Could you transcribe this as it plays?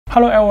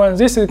Hello everyone,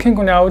 this is King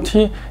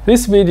IoT.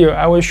 This video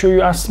I will show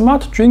you a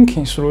smart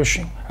drinking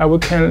solution. We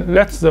can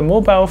let the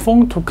mobile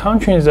phone to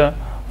control the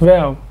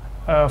valve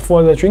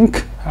for the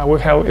drink. We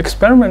have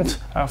experiment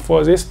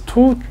for this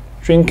 2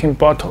 drinking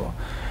bottle,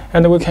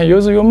 and we can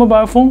use your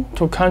mobile phone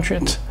to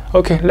control it.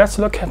 Okay, let's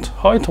look at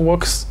how it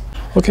works.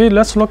 Okay,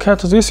 let's look at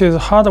this is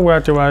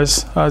hardware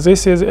device.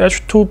 This is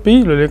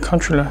H2B relay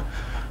controller,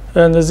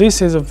 and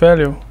this is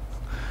value,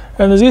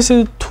 and this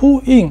is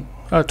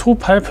 2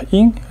 pipe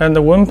in and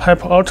 1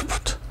 pipe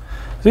output.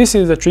 This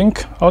is the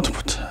drink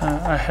output.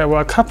 I have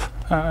a cup.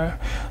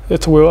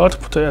 It will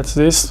output at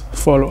this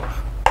follow.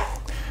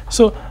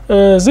 So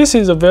this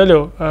is the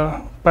value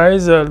by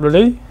the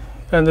relay,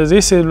 and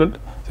this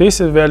is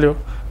value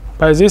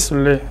by this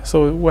relay.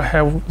 So we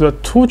have the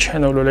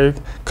 2-channel relay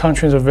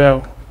control the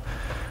valve.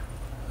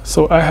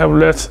 So I have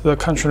let the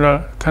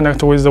controller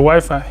connect with the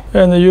Wi-Fi,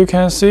 and you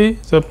can see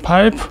the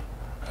pipe.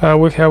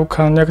 We have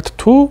connect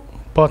 2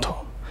 bottle.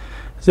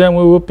 Then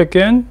we will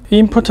begin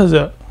input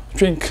the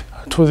drink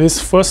to this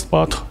first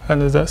bottle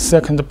and the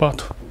second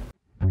bottle.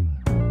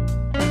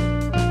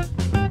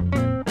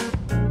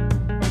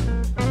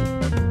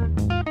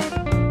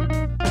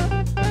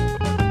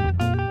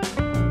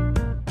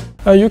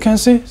 You can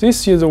see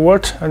this is the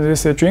water and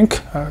this is drink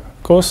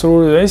go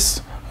through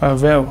this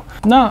valve.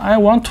 Now I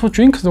want to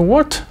drink the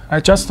water. I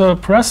just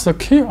press the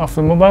key of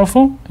the mobile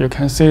phone. You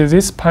can see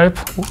this pipe.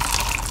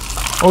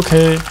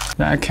 Okay,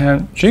 then I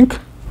can drink.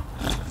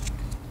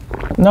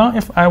 Now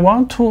if I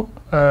want to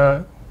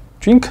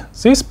drink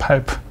this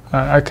pipe,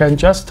 I can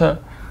just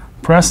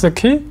press the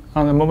key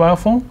on the mobile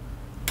phone.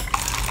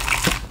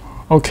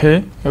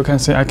 Okay, you can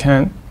see I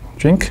can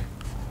drink.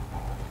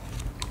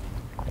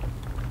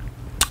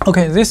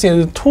 Okay, this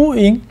is 2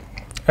 in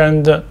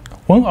and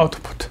 1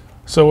 output.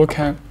 So we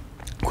can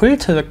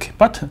create the key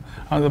button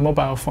on the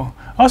mobile phone.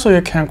 Also,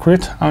 you can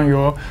create on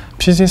your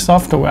PC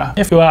software.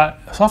 If you are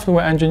a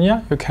software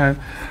engineer, you can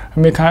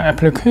make an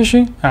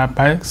application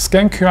by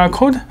scan QR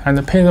code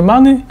and pay the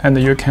money, and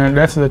you can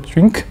let the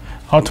drink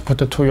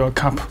output to your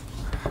cup.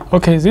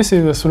 Okay, this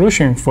is the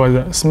solution for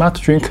the smart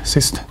drink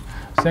system.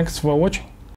 Thanks for watching.